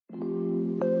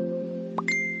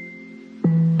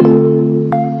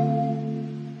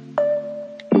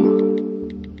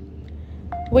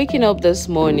Waking up this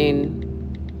morning,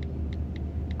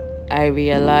 I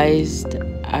realized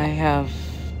I have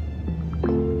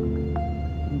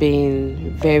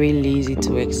been very lazy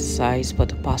to exercise for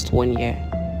the past 1 year.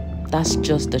 That's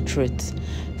just the truth.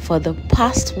 For the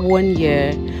past 1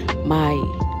 year, my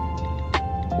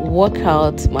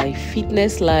workout, my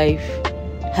fitness life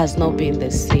has not been the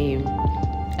same.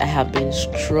 I have been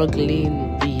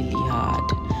struggling really hard.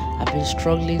 I've been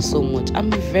struggling so much.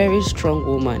 I'm a very strong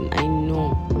woman. I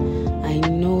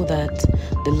know that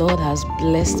the Lord has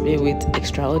blessed me with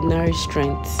extraordinary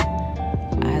strength.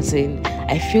 As in,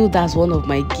 I feel that's one of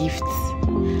my gifts.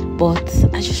 But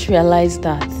I just realized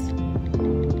that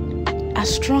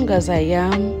as strong as I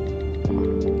am,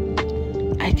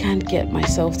 I can't get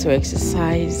myself to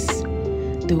exercise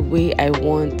the way I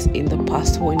want in the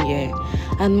past 1 year.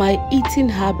 And my eating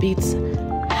habits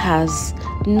has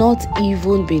not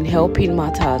even been helping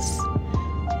matters.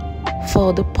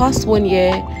 For the past 1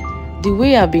 year, the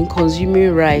way I've been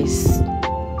consuming rice,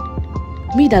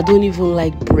 me that don't even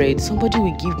like bread, somebody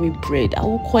will give me bread, I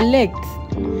will collect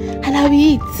and I will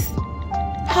eat.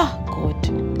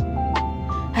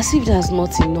 God, as if that's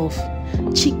not enough.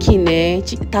 Chicken,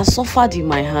 it has suffered in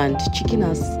my hand.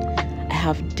 I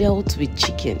have dealt with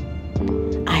chicken.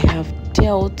 I have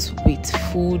dealt with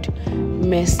food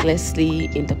mercilessly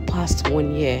in the past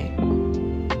 1 year.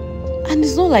 And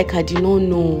it's not like I did not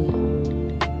know.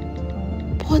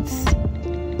 But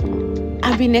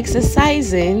I've been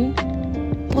exercising,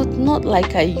 but not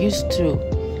like I used to.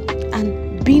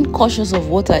 And being cautious of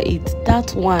what I eat,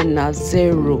 that one na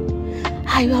zero.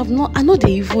 I know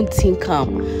they even think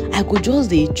I could just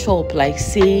dey chop like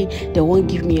say they won't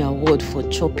give me award for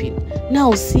chopping.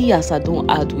 Now see as I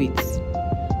don't add weight.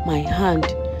 My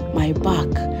hand, my back,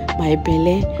 my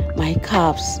belly, my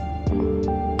calves,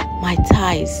 my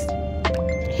thighs.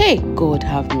 Hey, God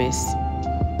have mercy.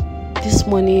 This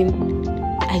morning,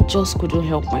 I just couldn't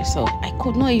help myself. I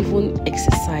could not even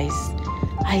exercise.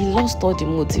 I lost all the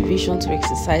motivation to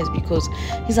exercise because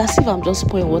it's as if I'm just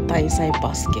pouring water inside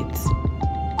baskets.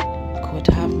 God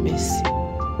have mercy.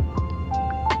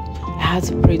 I had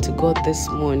to pray to God this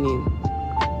morning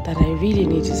that I really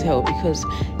need His help, because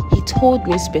He told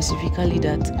me specifically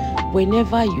that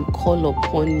whenever you call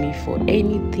upon me for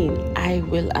anything, I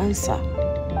will answer.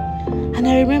 And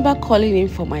I remember calling Him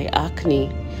for my acne.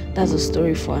 That's a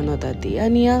story for another day.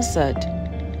 And He answered.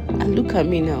 And look at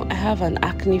me now. I have an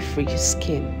acne-free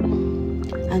skin.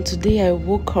 And today I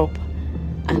woke up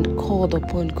and called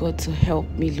upon God to help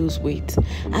me lose weight.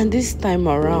 And this time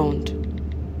around,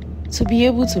 to be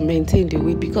able to maintain the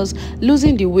weight, because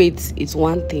losing the weight is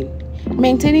one thing.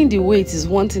 Maintaining the weight is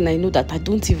one thing I know that I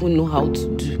don't even know how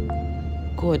to do.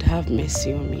 God have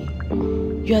mercy on me.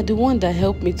 You are the one that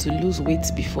helped me to lose weight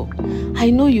before. I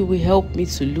know you will help me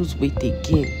to lose weight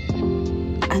again.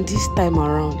 And this time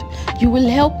around, you will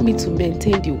help me to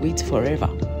maintain the weight forever.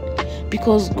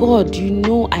 Because God, you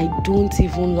know I don't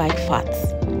even like fat.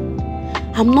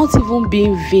 I'm not even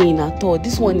being vain at all.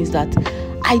 This one is that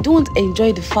I don't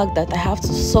enjoy the fact that I have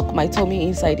to suck my tummy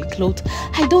inside the clothes.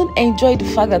 I don't enjoy the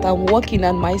fact that I'm walking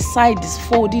and my side is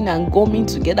folding and gumming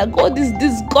together. God, is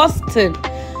disgusting.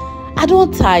 I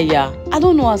don't tire. I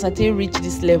don't know as I reach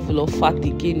this level of fat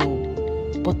again.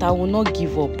 But I will not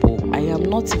give up. I am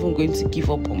not even going to give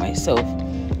up on myself.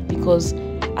 Because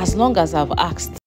as long as I've asked,